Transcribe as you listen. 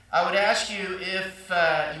I would ask you if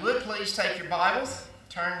you would please take your Bibles,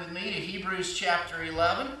 turn with me to Hebrews chapter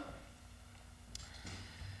 11.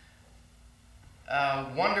 A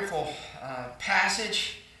wonderful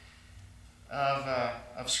passage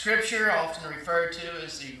of Scripture, often referred to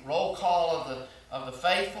as the roll call of the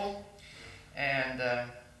faithful, and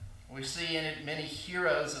we see in it many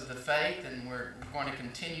heroes of the faith, and we're going to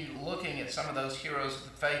continue looking at some of those heroes of the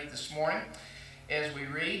faith this morning as we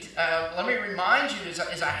read. Let me remind you,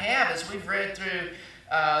 as we've read through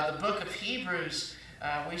the book of Hebrews,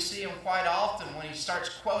 we see him quite often when he starts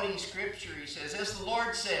quoting Scripture. He says, as the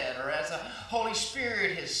Lord said, or as the Holy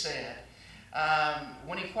Spirit has said.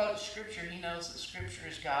 When he quotes Scripture, he knows that Scripture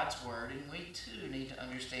is God's Word, and we too need to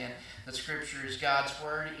understand that Scripture is God's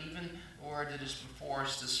Word, even the Word that is before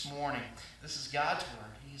us this morning. This is God's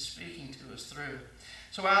Word. He is speaking to us through.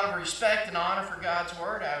 So out of respect and honor for God's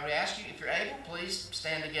Word, I would ask you, if you're able, please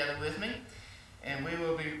stand together with me, and we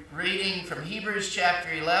will be reading from Hebrews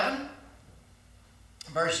chapter 11,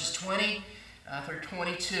 verses 20 through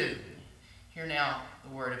 22. Hear now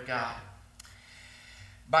the Word of God.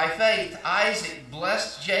 By faith, Isaac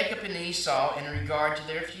blessed Jacob and Esau in regard to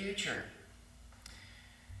their future.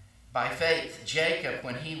 By faith, Jacob,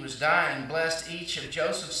 when he was dying, blessed each of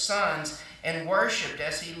Joseph's sons and worshipped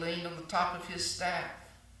as he leaned on the top of his staff.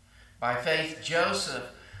 By faith, Joseph,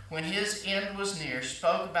 when his end was near,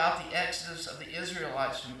 spoke about the exodus of the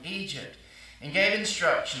Israelites from Egypt and gave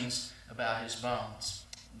instructions about his bones.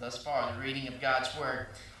 Thus far, the reading of God's Word.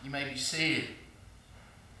 You may be seated.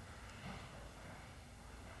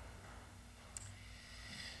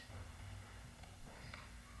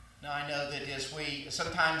 Now, I know that as we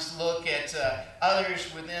sometimes look at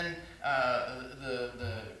others within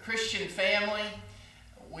the Christian family,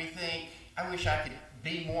 we think, I wish I could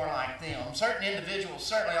be more like them. Certain individuals,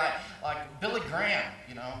 certainly like Billy Graham,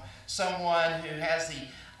 someone who had the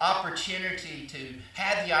opportunity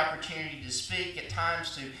to speak at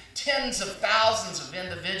times to tens of thousands of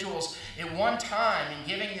individuals at one time and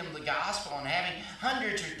giving them the gospel and having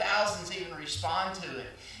hundreds or thousands even respond to it.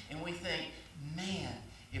 And we think, man,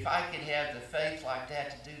 if I could have the faith like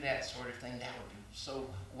that to do that sort of thing, that would be so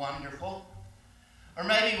wonderful. Or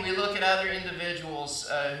maybe we look at other individuals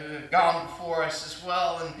who have gone before us as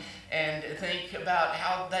well and think about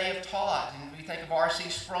how they have taught. And we think of R.C.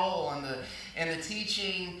 Sproul and the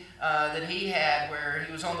teaching that he had where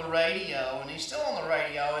he was on the radio, and he's still on the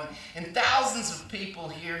radio, and thousands of people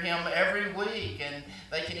hear him every week. And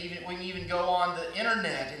we can even go on the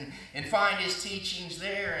internet and find his teachings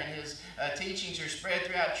there, and his teachings are spread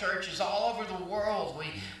throughout churches all over the world.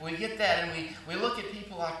 We get that, and we look at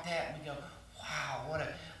people like that, and we go, wow,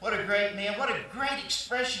 what a great man, what a great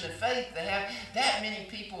expression of faith to have that many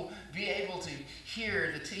people be able to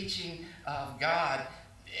hear the teaching of God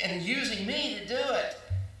and using me to do it.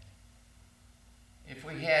 If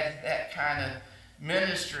we had that kind of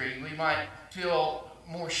ministry, we might feel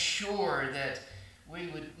more sure that we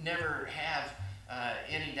would never have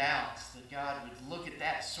any doubts that God would look at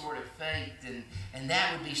that sort of faith, and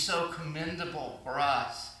that would be so commendable for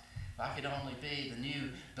us. If I could only be the new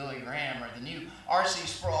Billy Graham or the new R.C.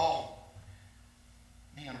 Sproul.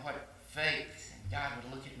 Man, what faith. And God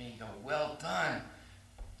would look at me and go, well done,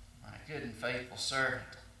 my good and faithful servant.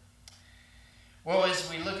 Well, as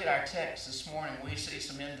we look at our text this morning, we see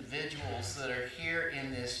some individuals that are here in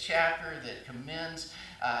this chapter that commends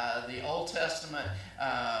the Old Testament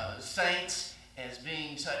saints as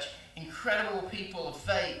being such incredible people of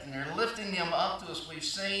faith, and they're lifting them up to us. We've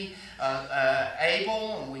seen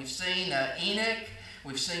Abel, and we've seen Enoch,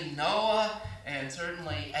 we've seen Noah, and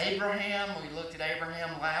certainly Abraham. We looked at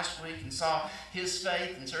Abraham last week and saw his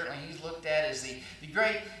faith, and certainly he's looked at as the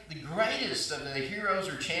greatest of the heroes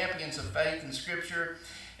or champions of faith in Scripture.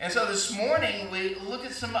 And so this morning we look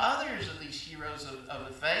at some others of these heroes of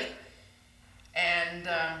the faith, and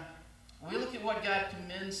we look at what God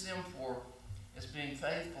commends them for as being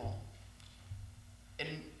faithful. And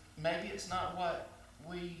maybe it's not what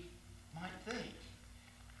we might think.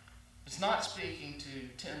 It's not speaking to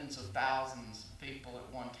tens of thousands of people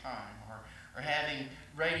at one time, or having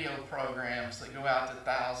radio programs that go out to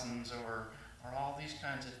thousands, or all these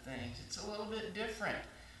kinds of things. It's a little bit different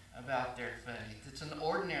about their faith. It's an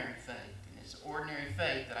ordinary faith, and it's ordinary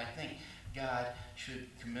faith that I think God should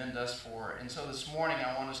commend us for. And so this morning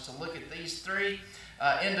I want us to look at these three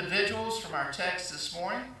individuals from our text this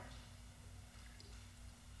morning.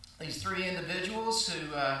 These three individuals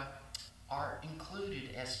who are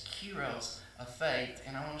included as heroes of faith.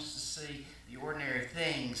 And I want us to see the ordinary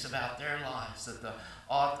things about their lives that the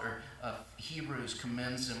author of Hebrews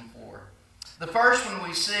commends them for. The first one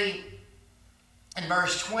we see in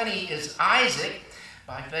verse 20 is Isaac.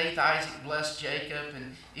 by faith, Isaac blessed Jacob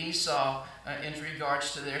and Esau in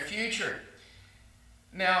regards to their future.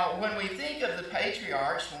 Now, when we think of the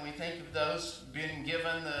patriarchs, when we think of those being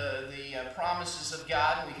given the promises of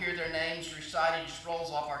God, and we hear their names recited, it just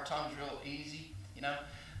rolls off our tongues real easy.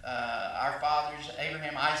 Our fathers,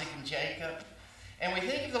 Abraham, Isaac, and Jacob. And we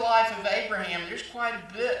think of the life of Abraham. There's quite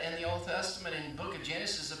a bit in the Old Testament, in the book of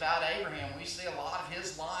Genesis, about Abraham. We see a lot of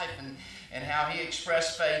his life and how he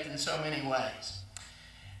expressed faith in so many ways.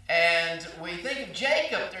 And we think of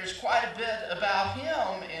Jacob. There's quite a bit about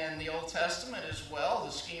him in the Old Testament as well,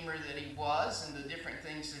 the schemer that he was and the different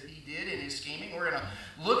things that he did in his scheming. We're going to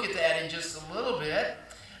look at that in just a little bit.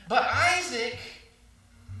 But Isaac,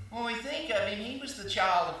 when we think of him, he was the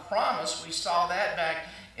child of promise. We saw that back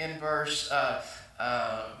in the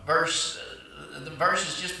verses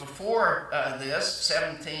just before this,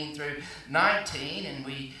 17 through 19, and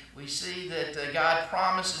we see that God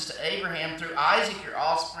promises to Abraham, through Isaac your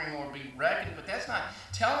offspring will be reckoned, but that's not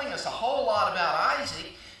telling us a whole lot about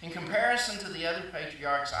Isaac. In comparison to the other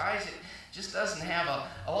patriarchs, Isaac just doesn't have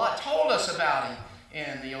a lot told us about him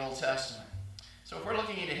in the Old Testament. So if we're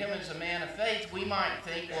looking at him as a man of faith, we might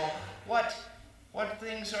think, well, what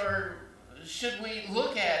things should we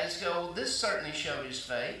look at as go, this certainly showed his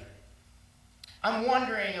faith. I'm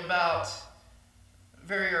wondering about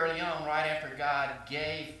very early on, right after God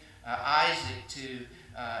gave Isaac to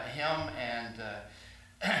him and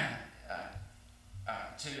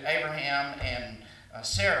to Abraham and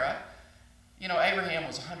Sarah. Abraham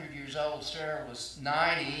was 100 years old, Sarah was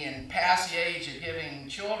 90, and past the age of giving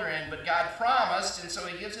children, but God promised, and so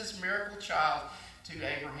he gives this miracle child to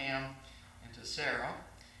Abraham and to Sarah.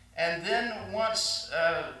 And then once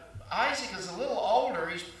Isaac is a little older,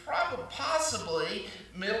 he's possibly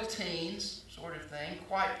middle teens sort of thing,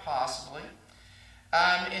 quite possibly.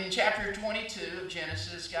 In chapter 22 of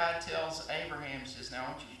Genesis, God tells Abraham, says, now I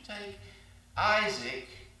want you to take Isaac,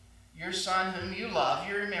 your son whom you love.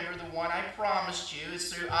 You remember the one I promised you.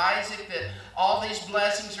 It's through Isaac that all these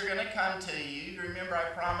blessings are going to come to you. You remember I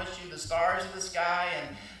promised you the stars of the sky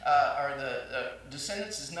and the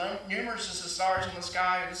descendants as numerous as the stars in the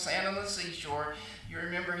sky or the sand on the seashore. You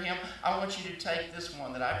remember him? I want you to take this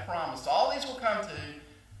one that I promised. All these blessings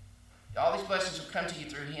will come to you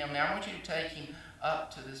through him. Now I want you to take him up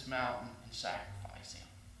to this mountain and sacrifice him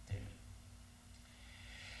to me.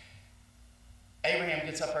 Abraham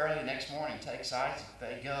gets up early the next morning, takes Isaac,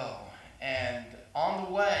 they go. And on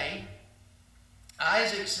the way,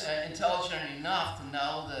 Isaac's intelligent enough to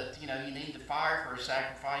know that, you need the fire for a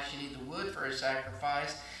sacrifice, you need the wood for a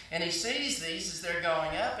sacrifice. And he sees these as they're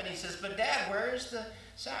going up, and he says, but Dad, where is the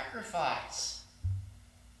sacrifice?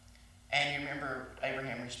 And you remember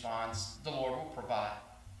Abraham responds, the Lord will provide,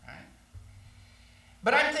 right?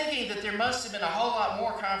 But I'm thinking that there must have been a whole lot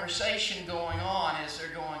more conversation going on as they're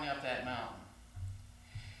going up that mountain.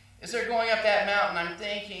 As they're going up that mountain, I'm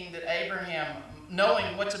thinking that Abraham,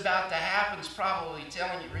 knowing what's about to happen, is probably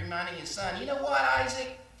reminding his son, you know what,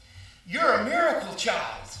 Isaac? You're a miracle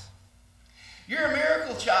child. You're a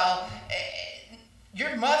miracle child.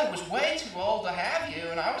 Your mother was way too old to have you,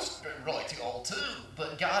 and I was really too old too.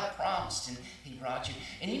 But God promised, and he brought you.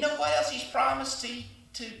 And you know what else he's promised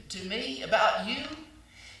to me about you?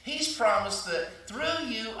 He's promised that through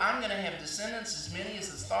you, I'm going to have descendants as many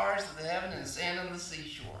as the stars of the heaven and the sand on the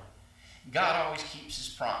seashore. God always keeps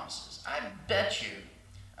his promises. I bet you,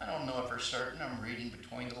 I don't know it for certain, I'm reading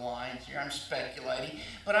between the lines here, I'm speculating,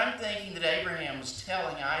 but I'm thinking that Abraham was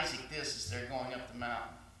telling Isaac this as they're going up the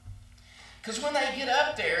mountain. Because when they get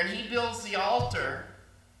up there and he builds the altar,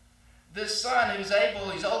 this son he's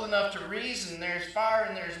old enough to reason, there's fire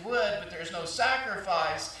and there's wood, but there's no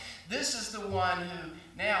sacrifice. This is the one who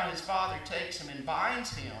now his father takes him and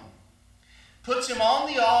binds him, puts him on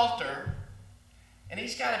the altar, and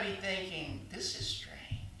he's got to be thinking, this is strange.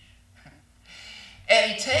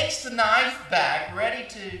 And he takes the knife back, ready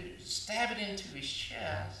to stab it into his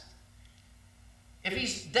chest. If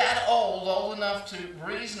he's that old enough to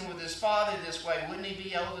reason with his father this way, wouldn't he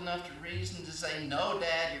be old enough to reason to say, no,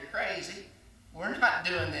 Dad, you're crazy. We're not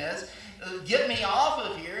doing this. Get me off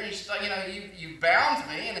of here. And you bound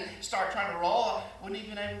me and start trying to roll. Wouldn't he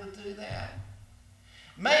have been able to do that?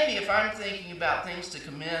 Maybe if I'm thinking about things to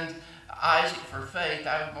commend Isaac for faith,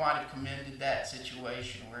 I might have commended that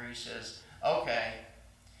situation where he says, okay,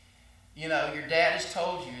 your dad has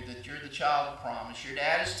told you that you're the child of promise. Your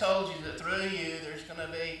dad has told you that through you there's going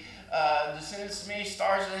to be descendants of many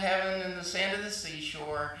stars of heaven and the sand of the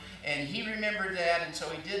seashore. And he remembered that, and so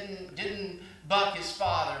he didn't buck his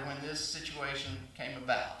father when this situation came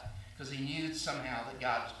about, because he knew somehow that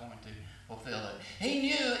God was going to fulfill it. He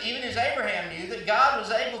knew, even as Abraham knew, that God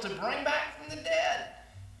was able to bring back from the dead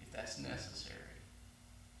if that's necessary.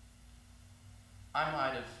 I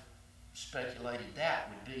might have speculated that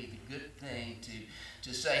would be the good thing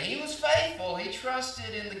to say. He was faithful. He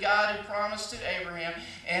trusted in the God who promised to Abraham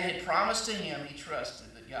and had promised to him. He trusted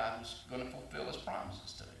that God was going to fulfill his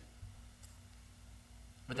promises to him.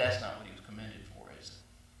 But that's not what he was commended for, is it?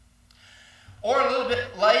 Or a little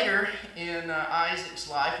bit later in Isaac's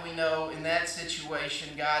life, we know in that situation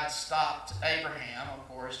God stopped Abraham, of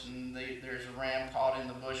course, and there's a ram caught in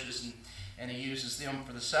the bushes, and he uses them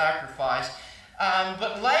for the sacrifice.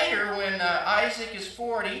 But later, when Isaac is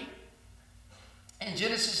 40, in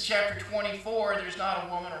Genesis chapter 24, there's not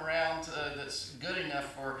a woman around that's good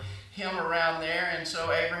enough for him around there, and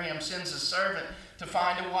so Abraham sends a servant to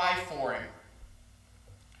find a wife for him.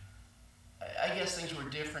 I guess things were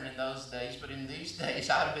different in those days, but in these days,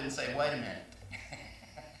 I'd have been saying, wait a minute.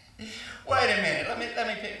 Wait a minute, let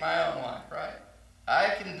me pick my own wife, right?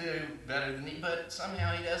 I can do better than he, but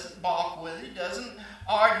somehow he doesn't balk with it. He doesn't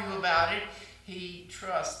argue about it. He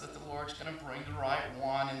trusts that the Lord's going to bring the right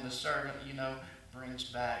one, and the servant, brings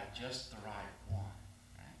back just the right one.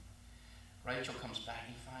 Right? Rachel comes back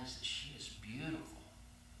and he finds that she is beautiful.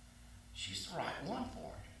 She's the right one for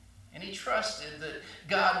him. And he trusted that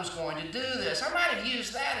God was going to do this. I might have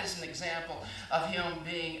used that as an example of him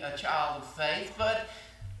being a child of faith, but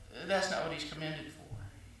that's not what he's commended for.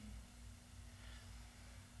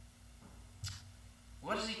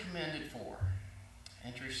 What is he commended for?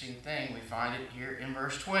 Interesting thing, we find it here in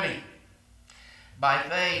verse 20. By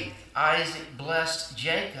faith, Isaac blessed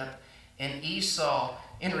Jacob and Esau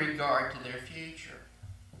in regard to their future.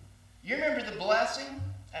 You remember the blessing?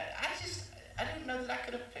 I didn't know that I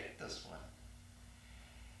could have picked this one.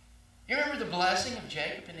 You remember the blessing of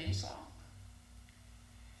Jacob and Esau?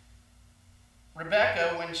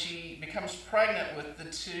 Rebekah, when she becomes pregnant with the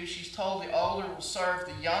two, she's told the older will serve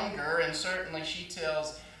the younger, and certainly she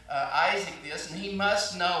tells Isaac this, and he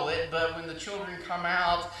must know it, but when the children come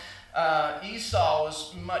out, Esau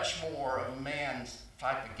was much more of a man's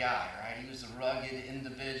type of guy, right? He was a rugged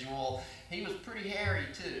individual. He was pretty hairy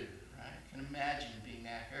too, right? I can imagine being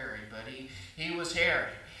that hairy, but he was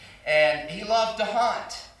hairy. And he loved to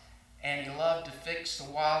hunt, and he loved to fix the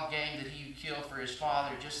wild game that he would kill for his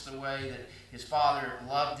father just the way that his father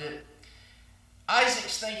loved it.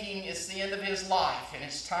 Isaac's thinking it's the end of his life, and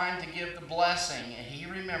it's time to give the blessing. And he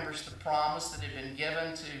remembers the promise that had been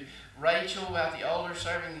given to Rachel about the older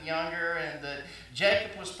serving the younger, and that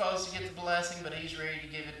Jacob was supposed to get the blessing, but he's ready to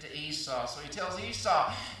give it to Esau. So he tells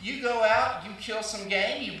Esau, you go out, you kill some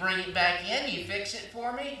game, you bring it back in, you fix it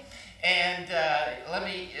for me, and let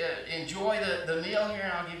me enjoy the meal here,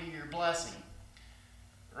 and I'll give you your blessing.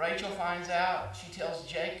 Rachel finds out, she tells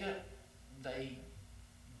Jacob, they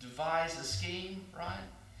devise a scheme, right?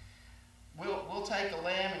 We'll take a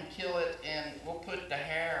lamb and kill it, and we'll put the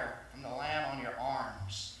hair from the lamb on your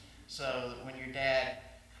arms, so that when your dad,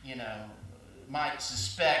 might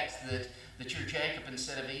suspect that you're Jacob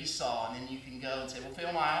instead of Esau, and then you can go and say, well,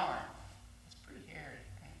 feel my arm. It's pretty hairy,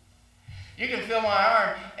 right? You can feel my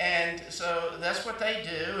arm, and so that's what they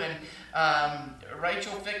do, and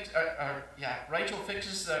Rebekah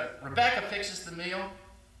fixes the meal,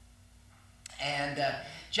 and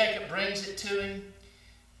Jacob brings it to him.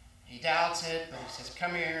 He doubts it, but he says,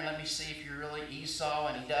 come here and let me see if you're really Esau.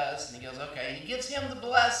 And he does, and he goes, okay. And he gives him the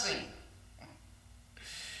blessing.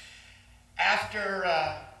 After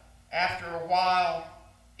a while,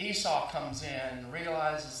 Esau comes in and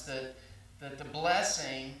realizes that the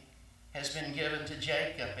blessing has been given to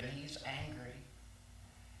Jacob, and he's angry.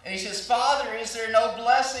 And he says, Father, is there no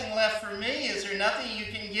blessing left for me? Is there nothing you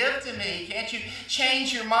can give to me? Can't you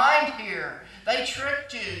change your mind here? They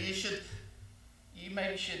tricked you. You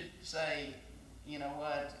maybe should say, you know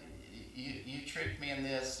what, you tricked me in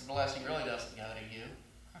this. The blessing really doesn't go to you.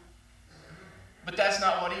 But that's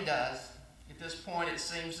not what he does. At this point, it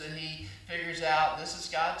seems that he figures out this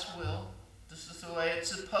is God's will. This is the way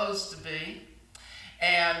it's supposed to be.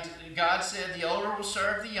 And God said the older will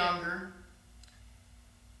serve the younger,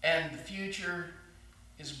 and the future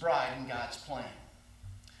is bright in God's plan.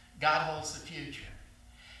 God holds the future.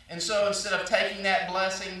 And so instead of taking that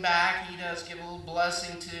blessing back, he does give a little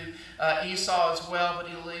blessing to Esau as well, but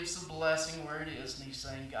he leaves the blessing where it is, and he's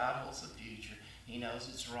saying God holds the future. He knows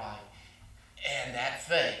it's right. And that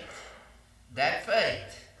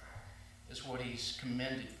faith is what he's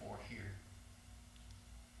commended for here.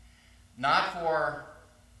 Not for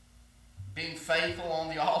being faithful on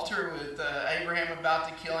the altar with Abraham about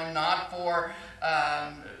to kill him, not for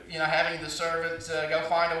having the servant go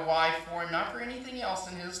find a wife for him, not for anything else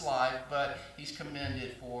in his life, but he's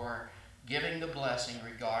commended for giving the blessing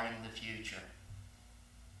regarding the future.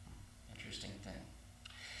 Interesting thing.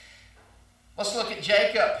 Let's look at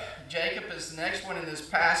Jacob. Jacob is the next one in this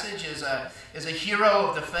passage, is a hero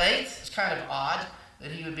of the faith. It's kind of odd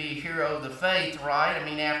that he would be a hero of the faith, right? I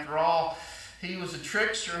mean, after all, he was a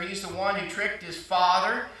trickster. He's the one who tricked his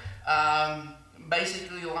father,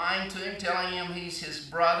 basically lying to him, telling him he's his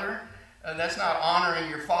brother. That's not honoring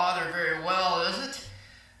your father very well, is it?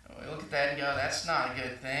 We look at that and go, that's not a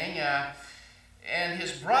good thing. And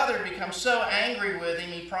his brother becomes so angry with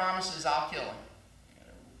him, he promises, I'll kill him.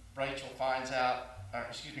 Rebecca finds out,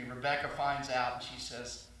 and she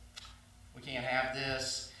says, we can't have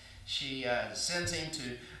this. She sends him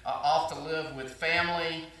to off to live with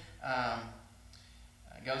family.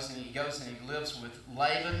 He goes and he lives with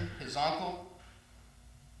Laban, his uncle.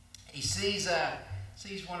 He sees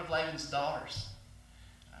one of Laban's daughters,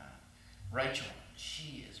 Rachel.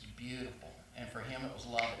 She is beautiful, and for him it was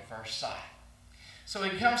love at first sight. So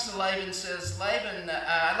he comes to Laban and says, Laban,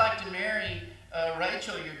 I'd like to marry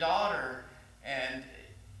Rachel, your daughter. And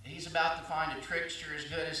he's about to find a trickster as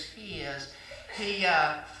good as he is.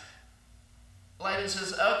 Laban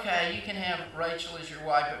says, okay, you can have Rachel as your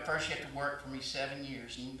wife, but first you have to work for me 7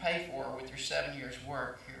 years, and you pay for her with your 7 years'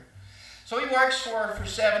 work here. So he works for her for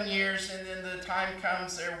 7 years, and then the time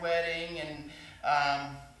comes, their wedding, and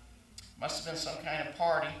must have been some kind of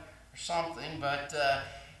party or something, but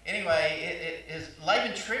anyway,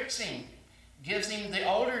 Laban tricks him, gives him the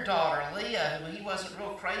older daughter, Leah, who he wasn't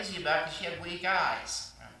real crazy about because she had weak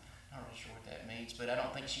eyes. I'm not really sure what that means, but I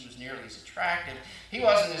don't think she was nearly as attractive. He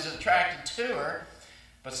wasn't as attracted to her,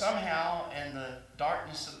 but somehow in the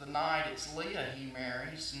darkness of the night, it's Leah he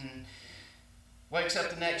marries, and wakes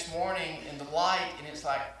up the next morning in the light, and it's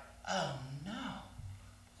like, oh no,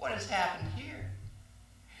 what has happened here?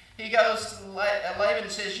 He goes to Laban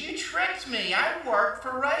and says, you tricked me. I worked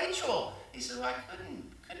for Rachel. He says, well, I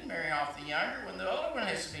couldn't marry off the younger when the older one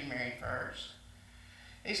has to be married first.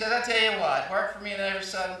 He says, I tell you what, work for me another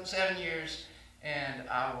 7 years, and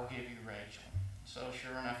I will give you Rachel. So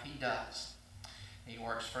sure enough, he does. He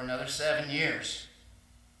works for another 7 years.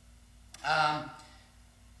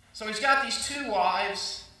 So he's got these two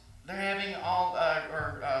wives. They're having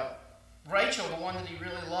Rachel, the one that he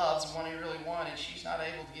really loves, the one he really wanted, she's not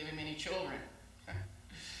able to give him any children.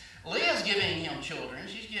 Leah's giving him children.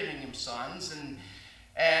 She's giving him sons.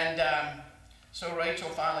 And so Rachel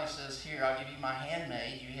finally says, here, I'll give you my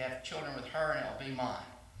handmaid. You have children with her, and it'll be mine.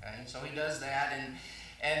 Okay? And so he does that.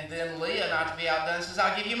 And then Leah, not to be outdone, says,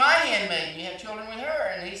 I'll give you my handmaid. And you have children with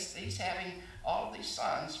her. And he's having all of these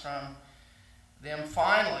sons from them.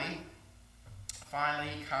 Finally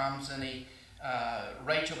he comes, and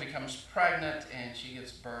Rachel becomes pregnant, and she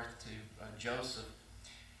gives birth to Joseph.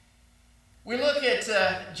 We look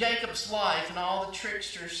at Jacob's life and all the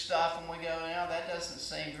trickster stuff, and we go, that doesn't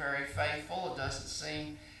seem very faithful. It doesn't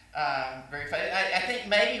seem very faithful. I think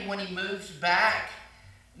maybe when he moves back,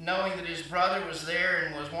 knowing that his brother was there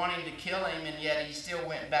and was wanting to kill him, and yet he still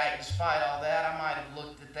went back despite all that, I might have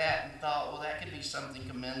looked at that and thought, well, that could be something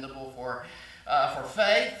commendable for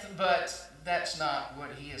faith, but that's not what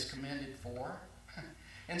he is commended for.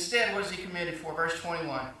 Instead, what is he commended for? Verse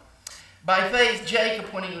 21. By faith,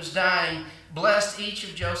 Jacob, when he was dying, blessed each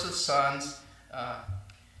of Joseph's sons,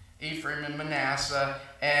 Ephraim and Manasseh,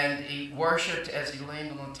 and he worshipped as he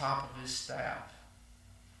leaned on the top of his staff.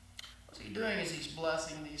 What's he doing is he's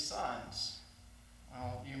blessing these sons.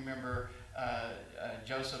 Well, you remember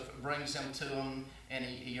Joseph brings them to him, and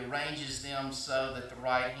he arranges them so that the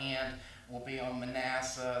right hand will be on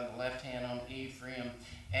Manasseh and the left hand on Ephraim,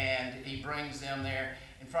 and he brings them there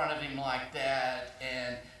in front of him like that,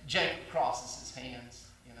 and Jacob crosses his hands,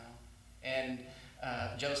 and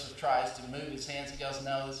Joseph tries to move his hands. He goes,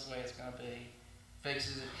 no, this is the way it's going to be.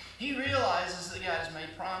 Fixes it. He realizes that God has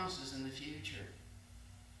made promises in the future.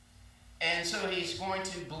 And so he's going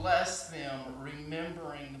to bless them,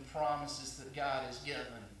 remembering the promises that God has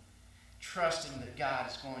given, trusting that God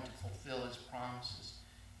is going to fulfill his promises,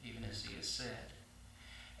 even as he has said.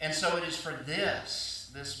 And so it is for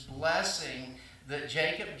this blessing that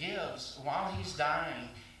Jacob gives while he's dying,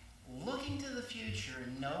 looking to the future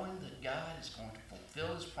and knowing that God is going to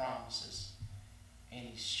fulfill his promises, and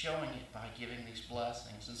he's showing it by giving these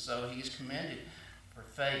blessings. And so he's commended for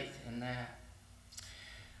faith in that.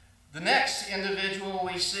 The next individual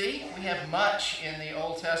we see, we have much in the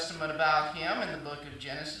Old Testament about him in the book of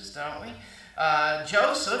Genesis, don't we?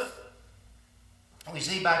 Joseph, we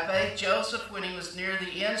see by faith Joseph, when he was near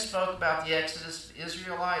the end, spoke about the exodus of the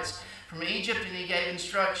Israelites from Egypt, and he gave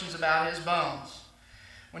instructions about his bones.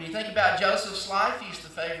 When you think about Joseph's life, he's the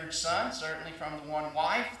favored son, certainly from the one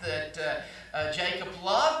wife that Jacob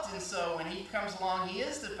loved. And so when he comes along, he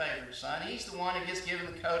is the favored son. He's the one who gets given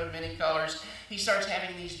the coat of many colors. He starts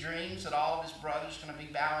having these dreams that all of his brothers are going to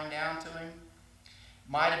be bowing down to him.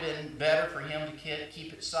 Might have been better for him to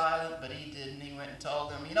keep it silent, but he didn't. He went and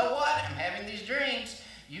told them, you know what? I'm having these dreams.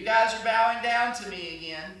 You guys are bowing down to me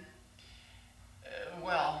again.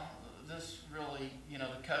 This really,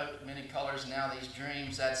 the coat, many colors, now these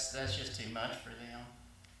dreams, that's just too much for them.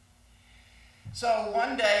 So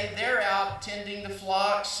one day they're out tending the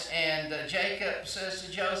flocks, and Jacob says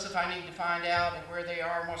to Joseph, I need to find out where they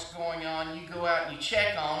are and what's going on. You go out and you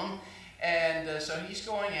check on them. And so he's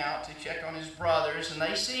going out to check on his brothers, and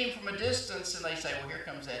they see him from a distance, and they say, well, here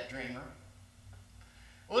comes that dreamer.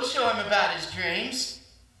 We'll show him about his dreams.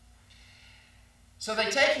 So they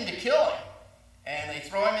take him to kill him. And they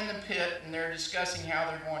throw him in the pit, and they're discussing how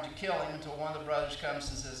they're going to kill him until one of the brothers comes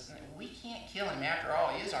and says, we can't kill him. After all,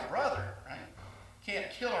 he is our brother, right? Can't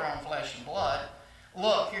kill our own flesh and blood.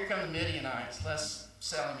 Look, here come the Midianites. Let's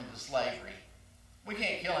sell him into slavery. We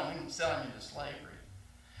can't kill him. We can sell him into slavery.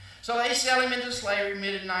 So they sell him into slavery,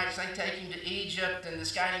 Midianites. They take him to Egypt, and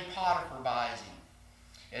this guy named Potiphar buys him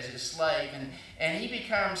as his slave. And he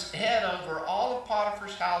becomes head over all of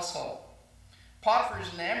Potiphar's household. Potiphar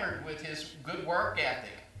is enamored with his good work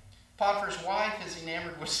ethic. Potiphar's wife is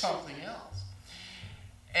enamored with something else.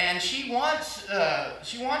 And she wants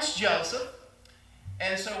Joseph.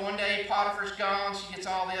 And so one day Potiphar's gone. She gets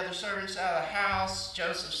all the other servants out of the house.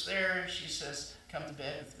 Joseph's there. And she says, come to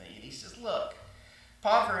bed with me. And he says, look,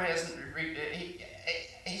 Potiphar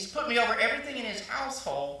he's put me over everything in his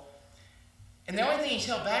household. And the only thing he's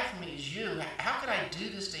held back from me is you. How could I do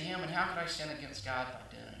this to him, and how could I sin against God by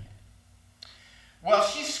doing it? Well,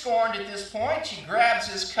 she's scorned at this point. She grabs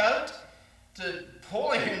his coat to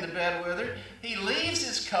pull him into bed with her. He leaves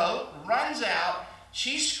his coat, runs out.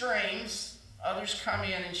 She screams. Others come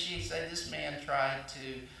in, and she say, this man tried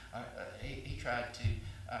to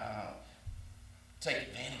take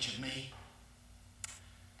advantage of me.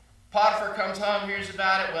 Potiphar comes home, hears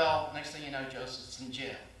about it. Well, next thing you know, Joseph's in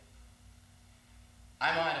jail.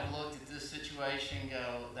 I might have looked at this situation and go,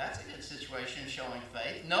 that's a good situation, showing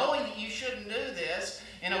faith. Knowing that you shouldn't do this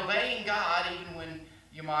and obeying God even when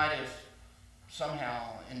you might have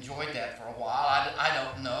somehow enjoyed that for a while. I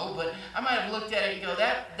don't know, but I might have looked at it and go,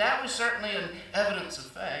 that was certainly an evidence of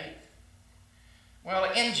faith.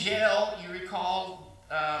 Well, in jail, you recall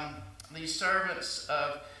these servants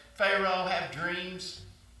of Pharaoh have dreams.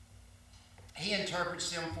 He interprets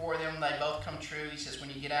them for them. They both come true. He says, when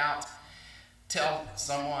you get out, tell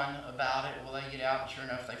someone about it. Well, they get out, and sure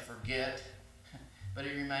enough, they forget. But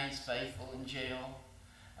he remains faithful in jail,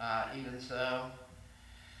 even so.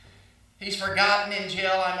 He's forgotten in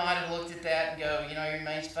jail. I might have looked at that and go, he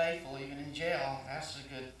remains faithful even in jail. That's a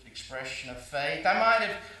good expression of faith. I might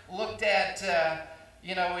have looked at,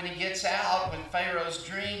 when he gets out, when Pharaoh's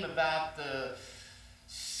dream about the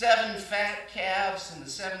 7 fat calves and the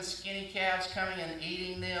 7 skinny calves coming and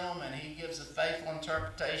eating them, and he gives a faithful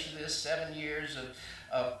interpretation of this. 7 years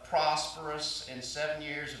of prosperous and 7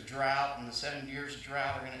 years of drought, and the 7 years of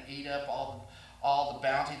drought are going to eat up all the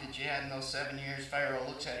bounty that you had in those 7 years. Pharaoh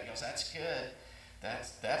looks at it and goes, that's good.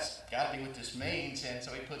 That's got to be what this means. And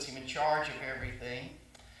so he puts him in charge of everything.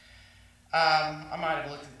 I might have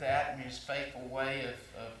looked at that in his faithful way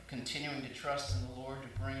of continuing to trust in the Lord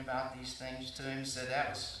to bring about these things to him. Said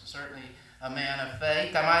that was certainly a man of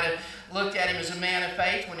faith. I might have looked at him as a man of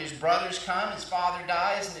faith when his brothers come, his father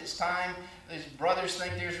dies, and it's time. His brothers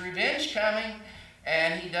think there's revenge coming,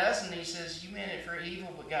 and he does, and he says, you meant it for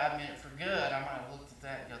evil, but God meant it for good. I might have looked at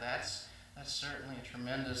that and go, that's certainly a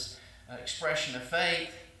tremendous expression of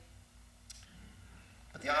faith.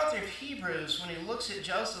 But the author of Hebrews, when he looks at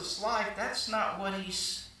Joseph's life, that's not what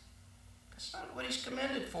he's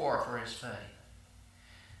commended for his faith.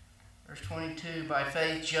 Verse 22, by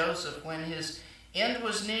faith Joseph, when his end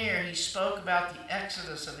was near, he spoke about the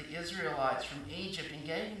exodus of the Israelites from Egypt and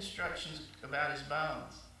gave instructions about his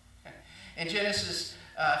bones. In Genesis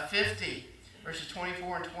 50, verses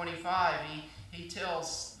 24 and 25, he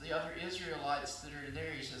tells the other Israelites that are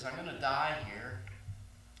there, he says, I'm going to die here.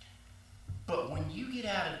 But when you get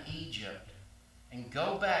out of Egypt and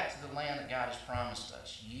go back to the land that God has promised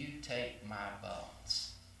us, you take my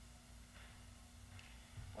bones.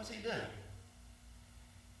 What's he doing?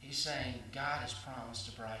 He's saying God has promised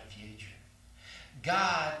a bright future.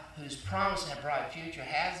 God, who's promised that bright future,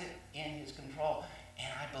 has it in his control,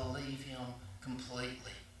 and I believe him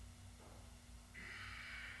completely.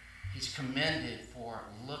 He's commended for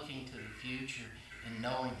looking to the future in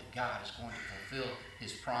knowing that God is going to fulfill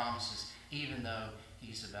his promises even though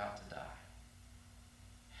he's about to die.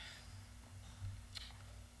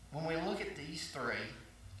 When we look at these three,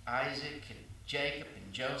 Isaac and Jacob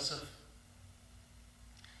and Joseph,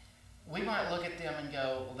 we might look at them and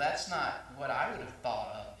go, well, that's not what I would have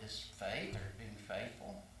thought of as faith or being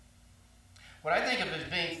faithful. What I think of as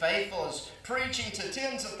being faithful is preaching to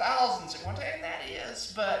tens of thousands at one time, and that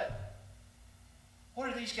is, but what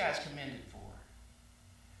are these guys commended for?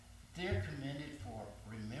 They're commended for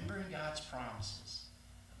remembering God's promises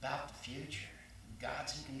about the future.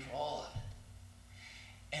 God's in control of it.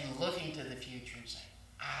 And looking to the future and saying,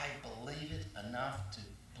 I believe it enough to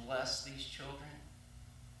bless these children.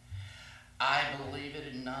 I believe it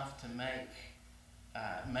enough to make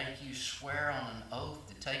you swear on an oath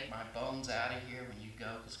to take my bones out of here when you go,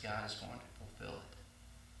 because God is going to fulfill it.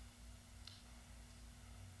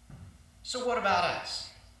 So what about us?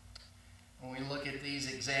 When we look at these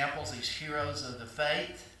examples, these heroes of the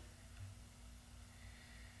faith,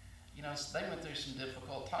 they went through some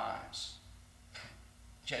difficult times.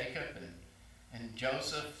 Jacob and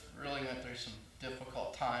Joseph really went through some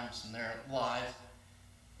difficult times in their lives,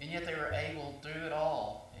 and yet they were able, through it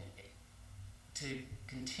all, to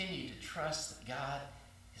continue to trust that God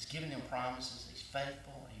has given them promises, he's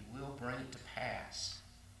faithful, and he will bring it to pass.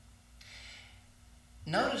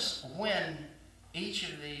 Notice when each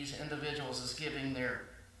of these individuals is giving their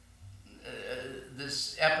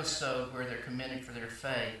this episode where they're commended for their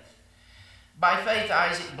faith. By faith,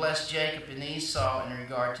 Isaac blessed Jacob and Esau in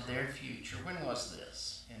regard to their future. When was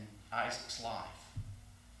this in Isaac's life?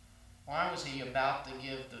 Why was he about to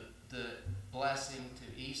give the blessing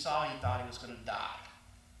to Esau? He thought he was going to die.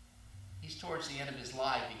 He's towards the end of his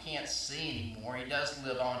life. He can't see anymore. He does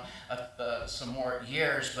live on some more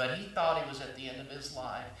years, but he thought he was at the end of his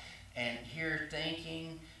life. And here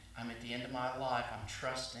thinking, I'm at the end of my life. I'm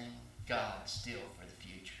trusting God still for the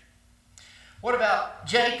future. What about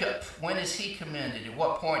Jacob? When is he commended? At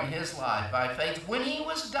what point in his life? By faith, when he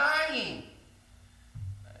was dying.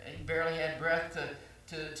 He barely had breath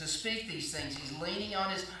to speak these things. He's leaning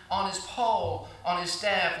on his pole, on his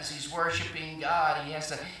staff as he's worshiping God. He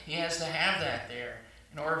has to have that there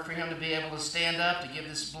in order for him to be able to stand up to give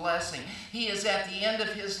this blessing. He is at the end of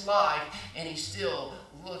his life, and he's still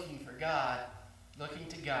looking for God, looking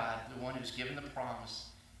to God, the one who's given the promise.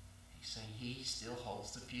 He's saying he still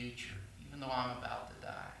holds the future, even though I'm about to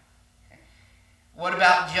die. What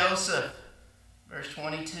about Joseph? Verse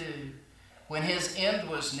 22. When his end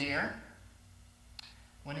was near,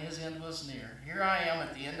 here I am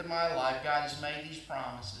at the end of my life. God has made these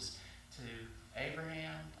promises to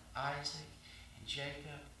Abraham, Isaac, and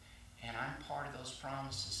Jacob, and I'm part of those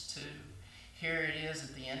promises too. Here it is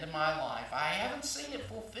at the end of my life. I haven't seen it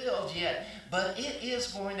fulfilled yet, but it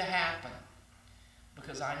is going to happen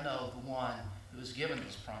because I know the one who has given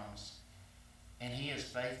this promise, and he is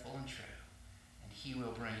faithful and true, and he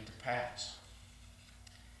will bring it to pass.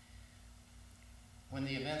 When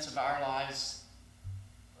the events of our lives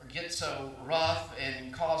get so rough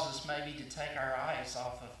and cause us maybe to take our eyes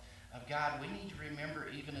off of God, we need to remember,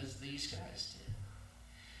 even as these guys did,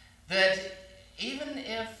 that even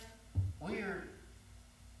if we're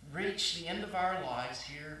reached the end of our lives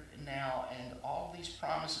here and now and all these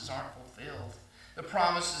promises aren't fulfilled, the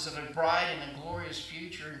promises of a bright and a glorious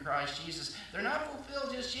future in Christ Jesus, they're not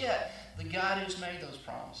fulfilled just yet. The God who's made those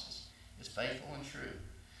promises is faithful and true,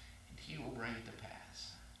 and he will bring it to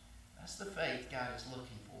pass. That's the faith God is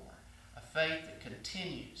looking for. A faith that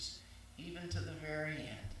continues even to the very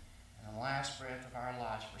end. In the last breath of our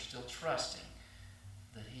lives, we're still trusting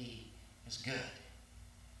that he is good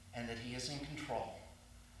and that he is in control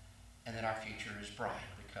and that our future is bright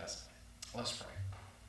because of it. Let's pray.